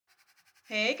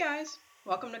Hey guys,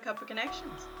 welcome to Cuppa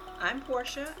Connections. I'm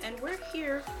Portia, and we're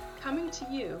here coming to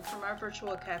you from our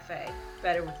virtual cafe,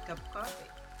 Better with a Cup of Coffee.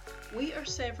 We are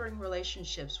savoring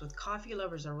relationships with coffee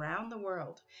lovers around the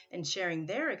world and sharing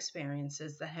their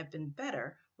experiences that have been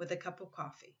better with a cup of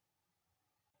coffee.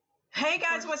 Hey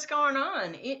guys, what's going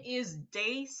on? It is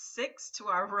day 6 to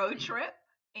our road trip,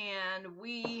 and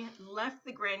we left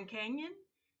the Grand Canyon.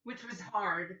 Which was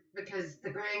hard because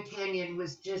the Grand Canyon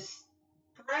was just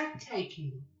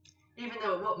breathtaking, even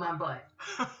though it whooped my butt.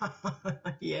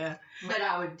 Yeah. But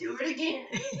I would do it again.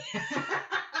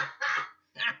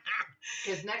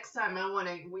 Because next time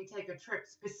we take a trip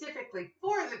specifically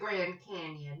for the Grand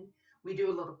Canyon. We do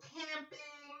a little camping.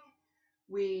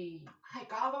 We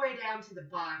hike all the way down to the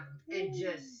bottom and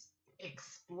just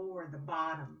explore the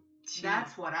bottom.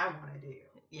 That's what I want to do.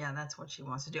 Yeah, that's what she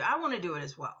wants to do. I want to do it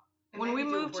as well. And when we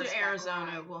move to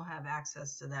Arizona, we'll have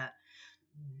access to that.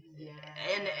 Yeah.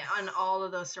 And on all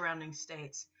of those surrounding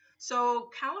states. So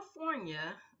California,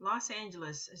 Los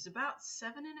Angeles is about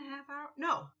 7.5 hours.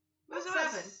 No, it was about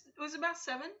 7. It was about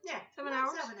 7. Yeah, 7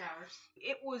 hours. 7 hours.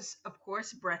 It was, of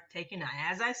course, breathtaking.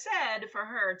 As I said, for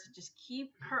her to just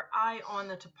keep her eye on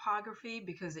the topography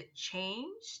because it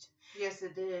changed. Yes,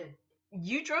 it did.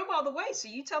 You drove all the way, so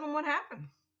you tell them what happened.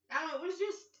 Oh, it was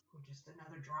just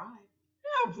another drive.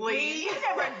 Oh, please. You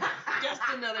never just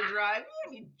another drive.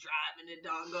 You ain't driving a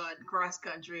doggone cross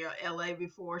country or LA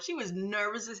before. She was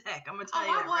nervous as heck. I'm going to tell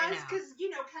you that right now. I was, because,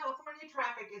 California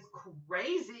traffic is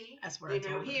crazy. That's what I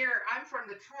told her. Here, I'm from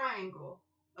the triangle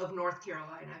of North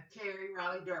Carolina, Cary,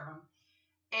 Raleigh, Durham.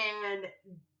 And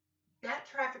that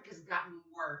traffic has gotten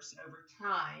worse over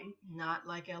time. Not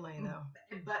like LA,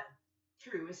 though. But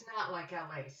true, it's not like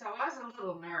LA. So I was a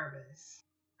little nervous.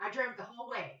 I drove the whole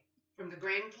way from the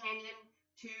Grand Canyon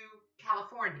to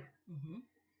California. Mm-hmm.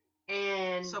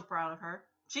 And so proud of her.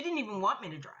 She didn't even want me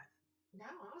to drive. No,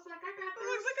 I was like, I got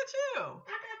this. Look at you.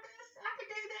 I got this. I could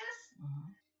do this.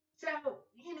 Mm-hmm. So,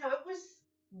 it was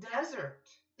desert.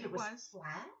 It was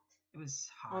flat. It was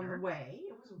hotter. On the way.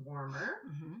 It was warmer.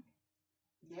 Mm-hmm.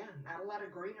 Yeah, not a lot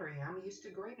of greenery. I'm used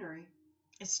to greenery.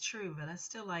 It's true, but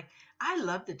I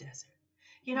love the desert.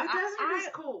 The desert is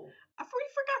cool. We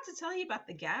forgot to tell you about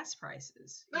the gas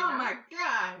prices. Oh my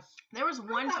gosh. There was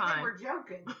one time. They were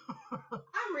joking.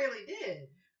 I really did.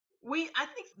 I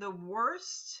think the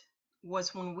worst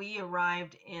was when we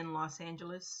arrived in Los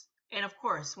Angeles. And of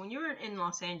course, when you're in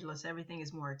Los Angeles, everything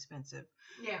is more expensive.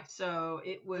 Yeah. So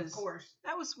it was, of course.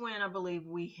 That was when I believe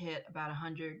we hit about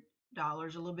 $100, a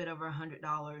little bit over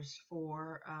 $100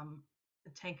 for a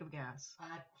tank of gas. A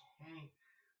tank.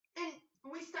 And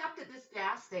we stopped at this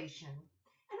gas station,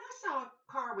 and I saw a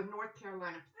car with North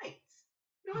Carolina plates.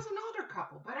 It was an older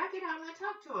couple, but I get out and I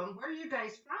talk to them. Where are you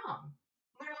guys from?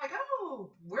 And they're like, oh,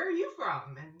 where are you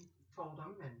from? And told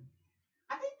them, and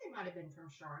I think they might have been from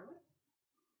Charlotte.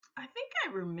 I think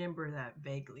I remember that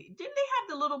vaguely. Didn't they have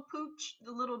the little pooch,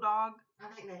 the little dog? I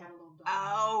think they had a little dog.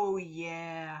 Oh,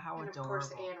 yeah. How and adorable. Of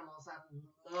course, animals.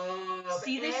 I love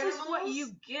See, animals. This is what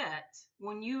you get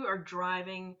when you are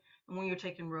driving and when you're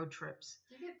taking road trips.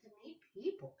 You get to meet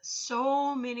people.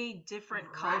 So many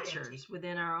different cultures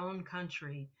within our own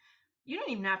country. You don't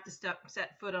even have to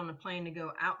set foot on a plane to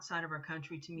go outside of our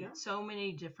country to meet so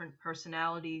many different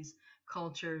personalities,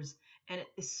 cultures, and it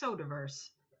is so diverse.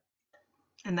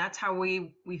 And that's how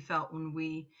we felt when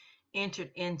we entered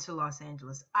into Los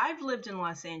Angeles. I've lived in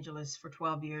Los Angeles for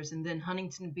 12 years and then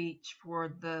Huntington Beach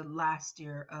for the last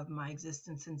year of my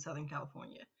existence in Southern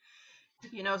California.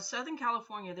 Southern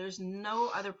California, there's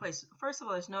no other place. First of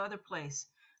all, there's no other place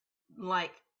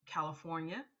like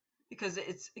California because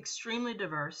it's extremely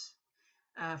diverse.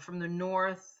 From the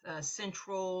north,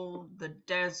 central, the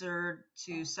desert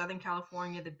to Southern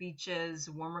California, the beaches,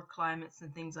 warmer climates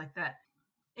and things like that.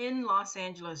 In Los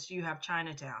Angeles, you have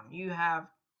Chinatown, you have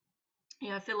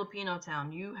Filipino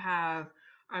town, you have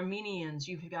Armenians,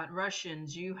 you've got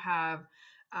Russians, you have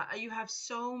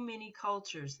so many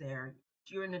cultures there.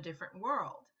 You're in a different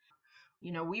world.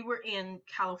 We were in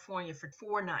California for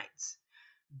 4 nights,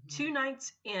 2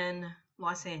 nights in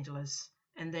Los Angeles,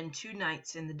 and then 2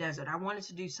 nights in the desert. I wanted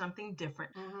to do something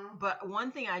different, but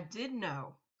one thing I did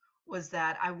know was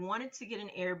that I wanted to get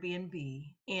an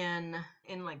Airbnb in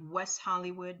like West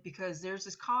Hollywood because there's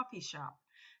this coffee shop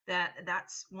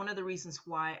that's one of the reasons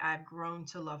why I've grown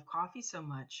to love coffee so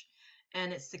much.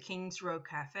 And it's the Kings Road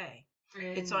Cafe.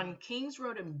 It's on Kings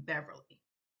Road in Beverly.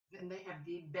 And they have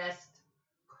the best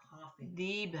coffee.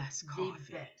 The best coffee.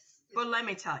 The best. But let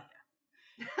me tell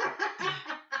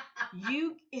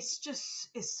you, it's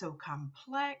so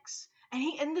complex.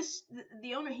 And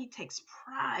the owner, he takes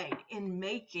pride in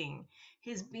making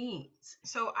his beans.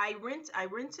 So I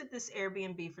rented this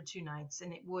Airbnb for 2 nights,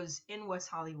 and it was in West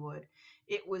Hollywood.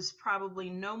 It was probably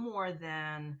no more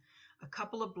than a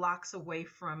couple of blocks away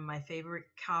from my favorite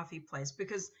coffee place.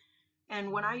 Because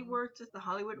and when I worked at the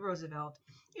Hollywood Roosevelt,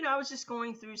 I was just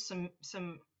going through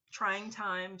some trying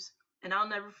times, and I'll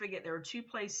never forget there were two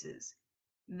places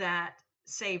that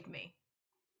saved me.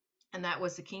 And that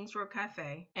was the Kings Road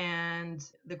Cafe and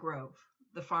the Grove,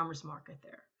 the farmers market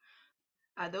there.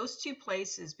 Those two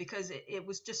places, because it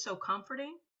was just so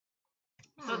comforting.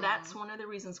 So that's one of the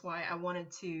reasons why I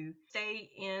wanted to stay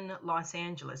in Los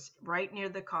Angeles, right near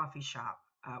the coffee shop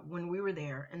when we were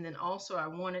there. And then also I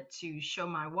wanted to show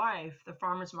my wife the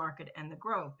farmers market and the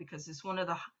Grove, because it's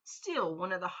still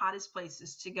one of the hottest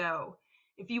places to go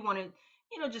if you want to,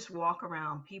 just walk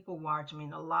around, people watch. I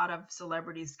mean, a lot of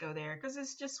celebrities go there because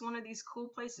it's just one of these cool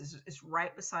places. It's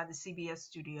right beside the CBS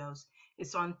studios.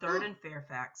 It's on 3rd and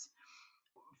Fairfax.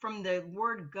 From the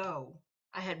word go,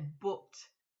 I had booked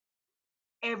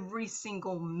every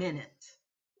single minute.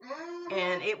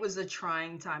 And it was a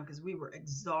trying time because we were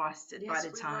exhausted by the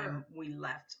time we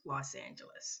left Los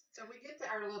Angeles. So we get to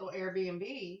our little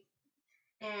Airbnb,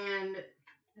 and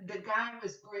the guy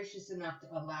was gracious enough to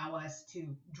allow us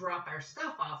to drop our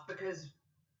stuff off because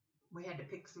we had to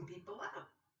pick some people up.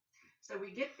 So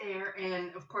we get there,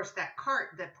 and of course that cart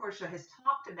that Portia has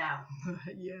talked about.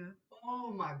 Yeah.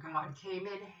 Oh my God, came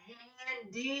in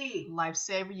handy.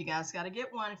 Lifesaver. You guys got to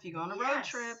get one if you go on a road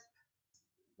trip.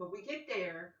 But we get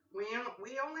there, we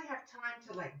only have time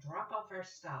to drop off our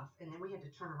stuff, and then we had to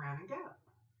turn around and go.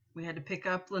 We had to pick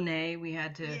up Lene. We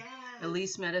had to.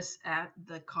 Elise met us at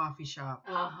the coffee shop.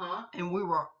 And we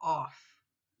were off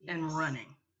and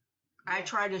running. I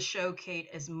tried to show Kate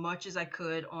as much as I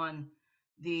could on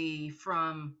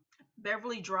from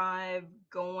Beverly Drive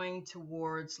going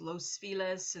towards Los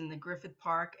Feliz in the Griffith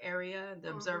Park area,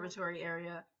 the observatory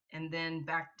area, and then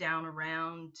back down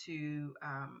around to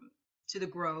the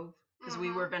Grove, because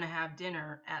we were going to have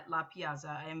dinner at La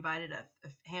Piazza. I invited a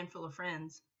handful of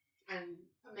friends. And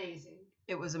amazing.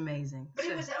 It was amazing. But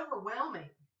it was overwhelming.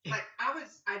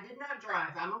 I did not drive.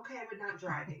 I'm okay with not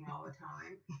driving all the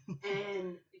time.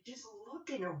 And just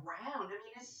looking around, I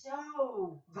mean, it's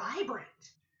so vibrant.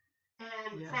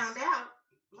 And found out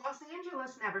Los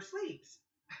Angeles never sleeps.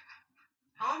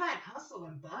 All that hustle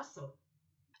and bustle.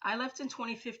 I left in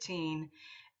 2015,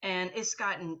 and it's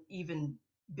gotten even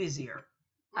busier.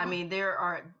 I mean, there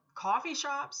are coffee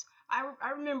shops.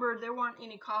 I remember there weren't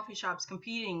any coffee shops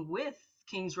competing with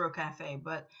Kings Row Cafe,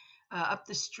 but up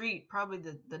the street, probably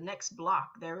the next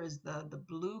block, there is the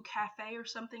Blue Cafe or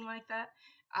something like that.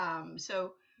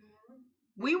 So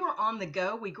we were on the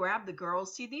go. We grabbed the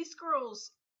girls. See, these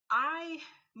girls, I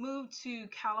moved to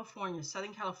California,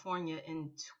 Southern California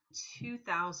in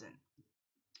 2000.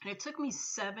 And it took me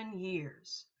 7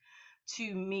 years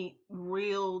to meet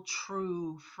real,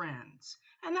 true friends.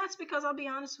 And that's because I'll be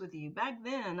honest with you, back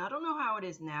then, I don't know how it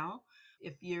is now.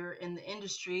 If you're in the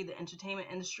industry, the entertainment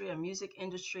industry, or music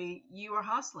industry, you are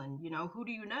hustling. Who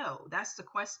do you know? That's the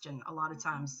question a lot of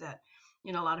times that,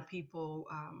 a lot of people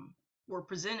were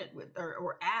presented with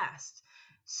or asked.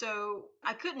 So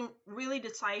I couldn't really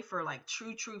decipher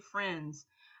true friends.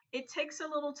 It takes a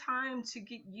little time to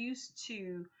get used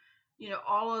to,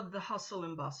 all of the hustle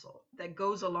and bustle that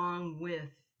goes along with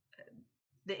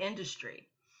the industry.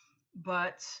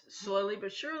 But slowly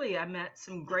but surely, I met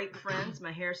some great friends.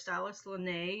 My hairstylist,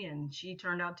 Lene, and she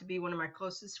turned out to be one of my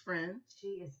closest friends.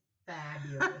 She is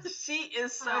fabulous. She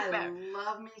is so fabulous. I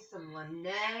love me some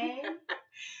Lene.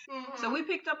 So we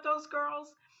picked up those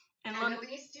girls. And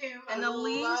Elise, too. And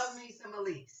Elise. Love me some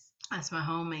Elise. That's my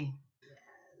homie.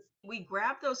 We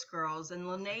grabbed those girls, and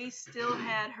Lene still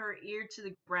had her ear to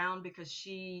the ground because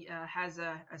she has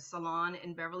a salon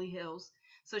in Beverly Hills.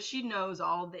 So she knows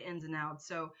all the ins and outs.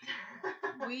 So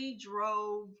we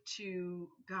drove to,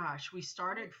 we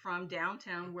started from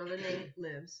downtown where Lene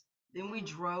lives. Then we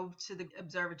drove to the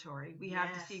observatory. We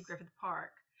had to see Griffith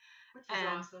Park. Which was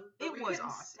awesome. But it was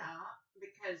awesome. Stop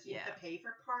because you have to pay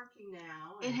for parking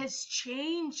now. It has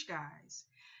changed, guys.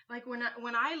 Like when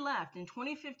I left in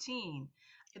 2015,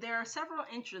 there are several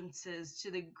entrances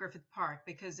to the Griffith Park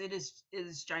because it is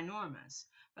ginormous.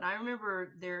 But I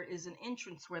remember there is an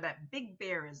entrance where that big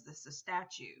bear is. This a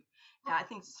statue. I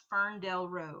think it's Ferndale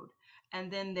Road.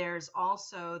 And then there's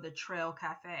also the Trails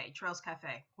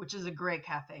Cafe, which is a great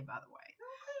cafe, by the way.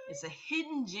 It's a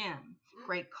hidden gem.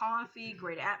 Great coffee,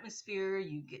 great atmosphere.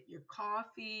 You get your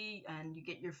coffee and you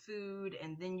get your food,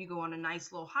 and then you go on a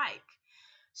nice little hike.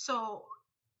 So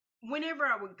whenever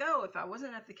I would go, if I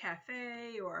wasn't at the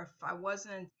cafe or if I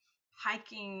wasn't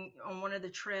hiking on one of the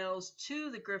trails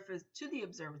to the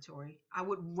observatory, I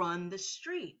would run the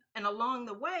street. And along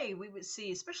the way, we would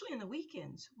see, especially in the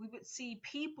weekends, we would see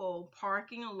people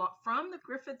parking a lot from the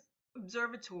Griffith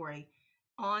Observatory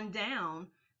on down.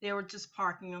 They were just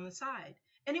parking on the side,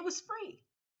 and it was free.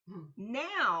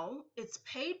 Now it's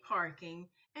paid parking,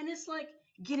 and it's like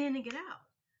get in and get out.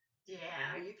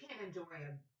 Yeah, you can't enjoy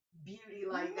a beauty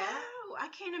like that. No, I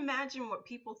can't imagine what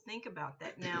people think about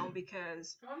that now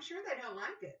because Well, I'm sure they don't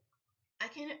like it. I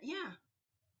can't, yeah.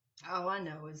 All I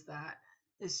know is that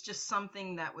it's just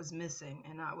something that was missing.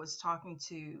 And I was talking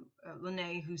to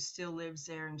Lene, who still lives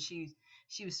there, and she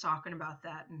was talking about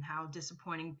that and how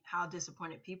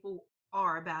disappointed people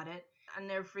are about it. I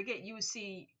never forget, you would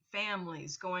see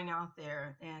families going out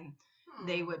there, and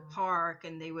they would park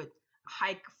and they would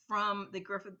hike from the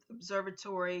Griffith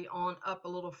Observatory on up a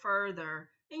little further,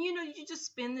 and you just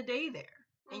spend the day there.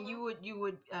 And you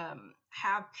would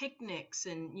have picnics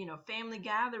and family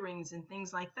gatherings and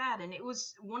things like that, and it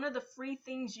was one of the free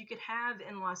things you could have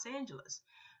in Los Angeles.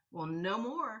 Well, no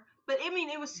more, but I mean,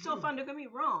 it was still fun. Don't get me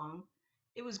wrong,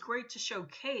 it was great to show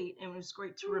Kate and it was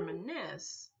great to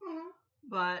reminisce,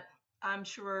 but I'm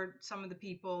sure some of the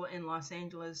people in Los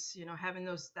Angeles, having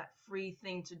that free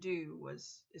thing to do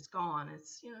it's gone.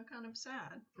 It's kind of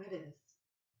sad. It is.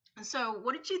 And so,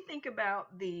 what did you think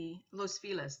about the Los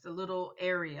Feliz, the little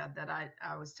area that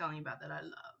I was telling you about that I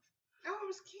love? Oh, it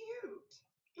was cute.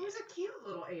 It was a cute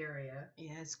little area.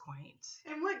 Yeah, it's quaint.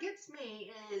 And what gets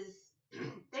me is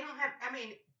they don't have, I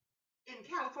mean, in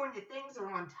California, things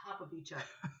are on top of each other.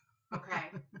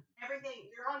 Okay? Everything,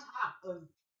 you're on top of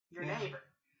your neighbor.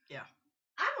 Yeah.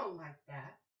 I don't like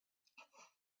that.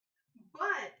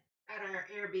 But at our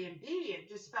Airbnb, it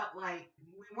just felt like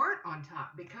we weren't on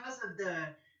top because of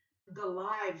the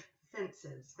live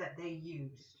fences that they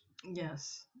used.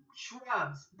 Yes.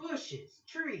 Shrubs, bushes,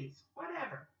 trees,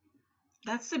 whatever.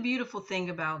 That's the beautiful thing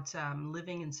about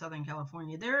living in Southern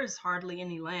California. There is hardly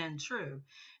any land, true,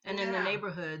 and in the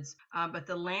neighborhoods, but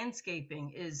the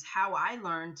landscaping is how I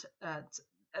learned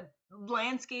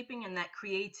landscaping and that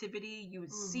creativity. You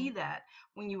would see that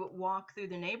when you would walk through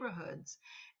the neighborhoods.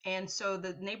 And so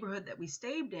the neighborhood that we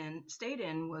stayed in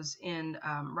was in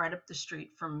right up the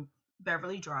street from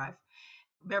Beverly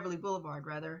Boulevard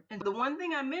rather. And the one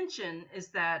thing I mentioned is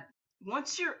that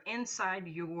once you're inside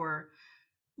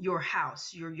your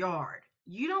house, your yard,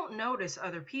 you don't notice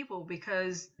other people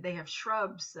because they have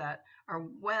shrubs that are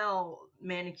well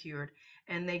manicured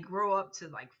and they grow up to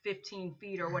like 15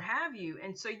 feet or what have you.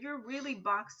 And so you're really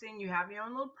boxed in. You have your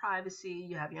own little privacy.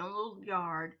 You have your own little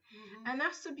yard. And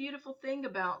that's the beautiful thing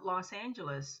about Los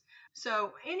Angeles.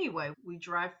 So anyway, we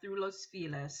drive through Los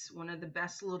Feliz, one of the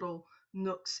best little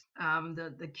nooks,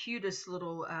 the cutest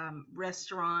little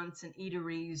restaurants and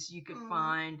eateries you could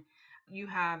find. You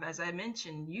have, as I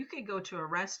mentioned, you could go to a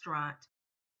restaurant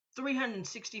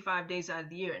 365 days out of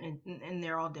the year, and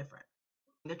they're all different.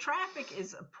 The traffic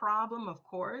is a problem, of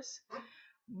course,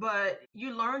 but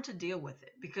you learn to deal with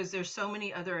it because there's so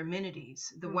many other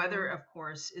amenities. The weather, of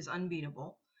course, is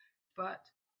unbeatable, but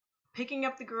picking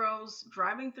up the girls,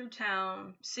 driving through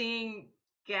town, seeing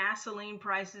gasoline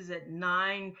prices at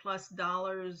 $9+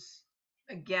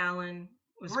 a gallon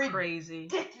was crazy.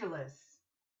 Ridiculous.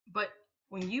 But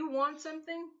when you want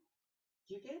something,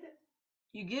 you get it.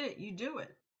 You get it. You do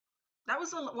it. That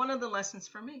was one of the lessons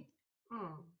for me.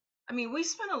 I mean, we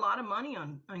spent a lot of money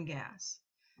on gas.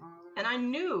 And I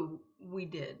knew we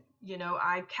did.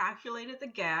 I calculated the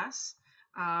gas.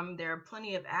 There are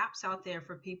plenty of apps out there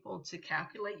for people to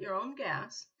calculate your own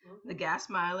gas, the gas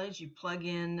mileage. You plug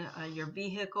in your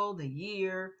vehicle, the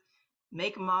year,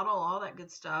 make, model, all that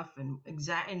good stuff,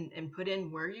 and put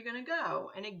in where you're going to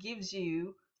go. And it gives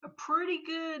you a pretty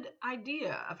good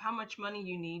idea of how much money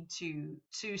you need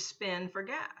to spend for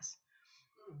gas.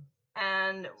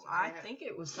 And I think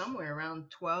it was somewhere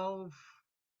around $1,200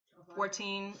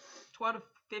 to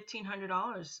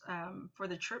 $1,500 for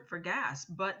the trip for gas.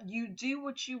 But you do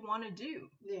what you want to do.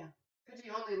 Yeah, because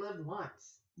you only live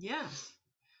once. Yes.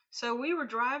 So we were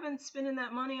driving, spending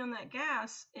that money on that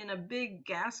gas in a big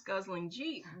gas guzzling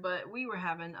Jeep, but we were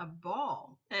having a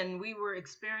ball, and we were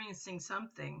experiencing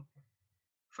something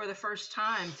for the first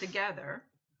time together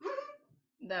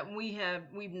that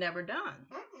we've never done.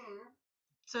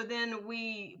 So then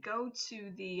we go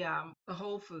to the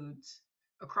Whole Foods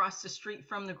across the street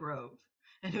from the Grove,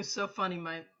 and it was so funny.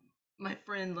 My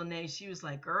friend Lene, she was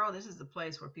like, "Girl, this is the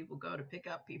place where people go to pick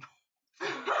up people." You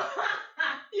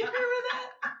remember that?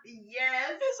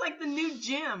 Yes. It's like the new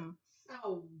gym.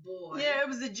 Oh boy. Yeah, it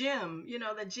was the gym.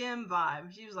 The gym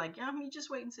vibe. She was like, "Yeah, you just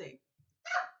wait and see."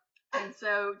 And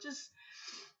so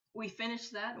we finish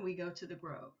that and we go to the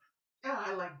Grove. Oh,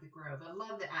 I like the Grove. I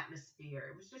love the atmosphere.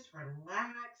 It was just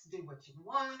relax, do what you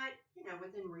want,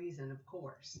 within reason, of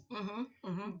course. Mm-hmm.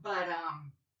 Mm-hmm. But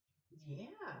yeah,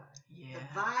 Yeah.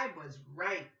 the vibe was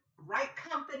right. Right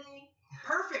company,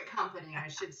 perfect company, I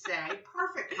should say.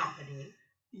 Perfect company.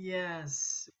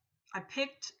 Yes. I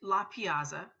picked La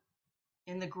Piazza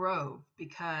in the Grove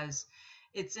because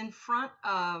it's in front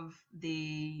of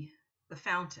the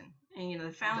fountain. And the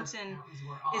Those fountain, fountains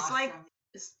were it's awesome. like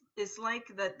it's like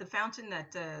the fountain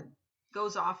that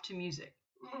goes off to music.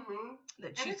 Mm-hmm. That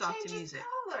And it shoots off to changes music.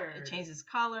 colors. It changes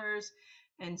colors.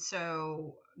 And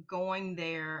so going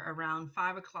there around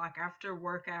 5 o'clock after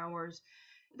work hours,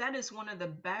 that is one of the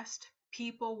best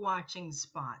people watching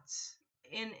spots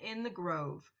in the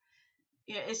Grove.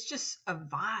 It's just a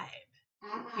vibe.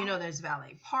 Mm-hmm. There's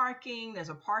valet parking, there's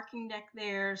a parking deck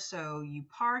there, so you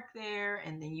park there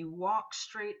and then you walk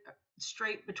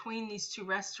straight between these two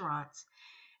restaurants,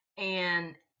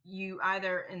 and you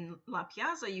either in La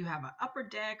Piazza you have an upper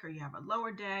deck or you have a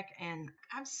lower deck, and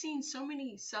I've seen so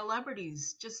many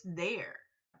celebrities just there.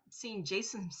 I've seen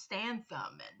Jason Statham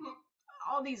and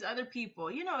all these other people.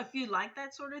 If you like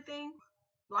that sort of thing,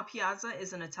 La Piazza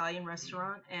is an Italian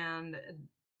restaurant, and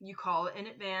you call it in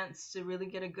advance to really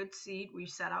get a good seat. We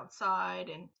sat outside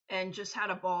and just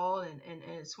had a ball, and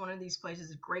it's one of these places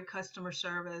with great customer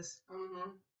service.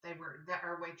 Mm-hmm.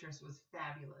 Our waitress was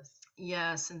fabulous.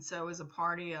 Yes, and so it was a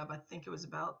party of, I think it was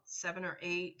about 7 or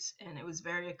 8, and it was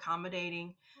very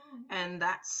accommodating. Mm-hmm. And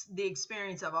that's the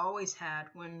experience I've always had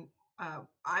when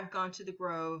I've gone to the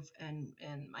Grove, and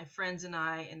my friends and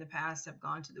I in the past have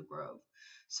gone to the Grove.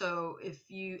 So if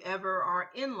you ever are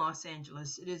in Los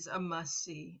Angeles, it is a must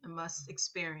see, a must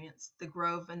experience, the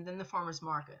Grove, and then the Farmers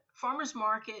Market. Farmers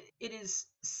Market, it is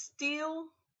still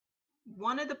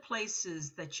one of the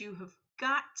places that you have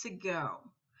got to go.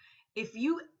 If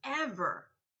you ever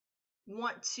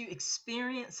want to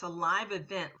experience a live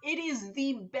event, it is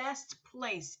the best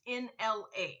place in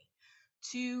LA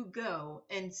to go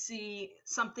and see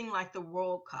something like the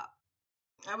World Cup.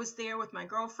 I was there with my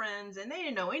girlfriends, and they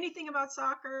didn't know anything about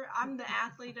soccer. I'm the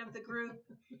athlete of the group,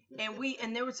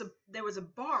 and there was a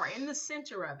bar in the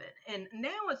center of it, and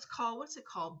now it's called, what's it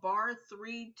called, Bar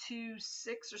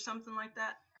 326 or something like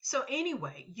that. So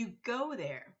anyway, you go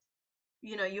there.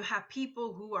 You have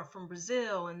people who are from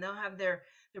Brazil, and they'll have their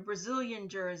Brazilian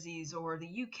jerseys, or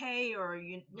the UK or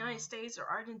United States or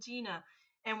Argentina,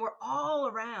 and we're all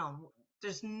around.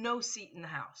 There's no seat in the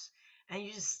house, and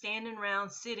you're just standing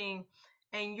around sitting,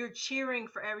 and you're cheering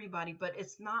for everybody, but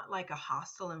it's not like a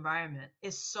hostile environment.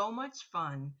 It's so much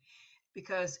fun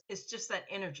because it's just that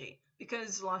energy,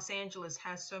 because Los Angeles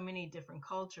has so many different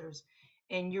cultures,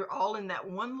 and you're all in that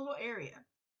one little area.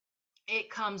 It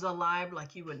comes alive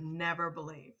like you would never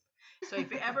believe. So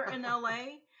if you're ever in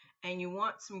LA and you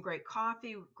want some great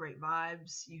coffee, great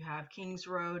vibes, you have Kings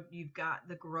Road, you've got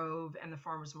the Grove and the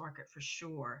Farmers Market for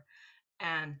sure.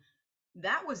 And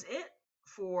that was it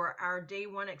for our day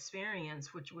 1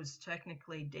 experience, which was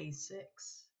technically day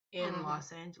 6 in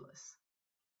Los Angeles.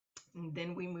 And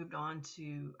then we moved on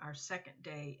to our second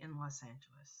day in Los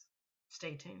Angeles.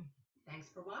 Stay tuned. Thanks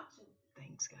for watching.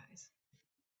 Thanks, guys.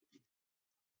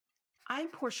 I'm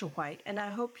Portia White, and I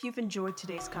hope you've enjoyed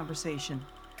today's conversation.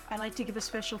 I'd like to give a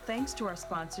special thanks to our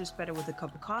sponsors,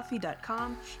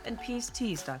 betterwithacupofcoffee.com and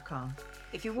peaceteas.com.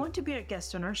 If you want to be a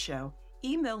guest on our show,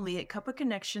 email me at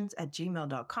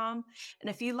cuppaconnections@gmail.com. And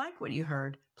if you like what you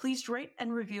heard, please rate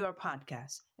and review our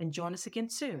podcast, and join us again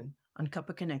soon on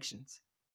Cuppa Connections.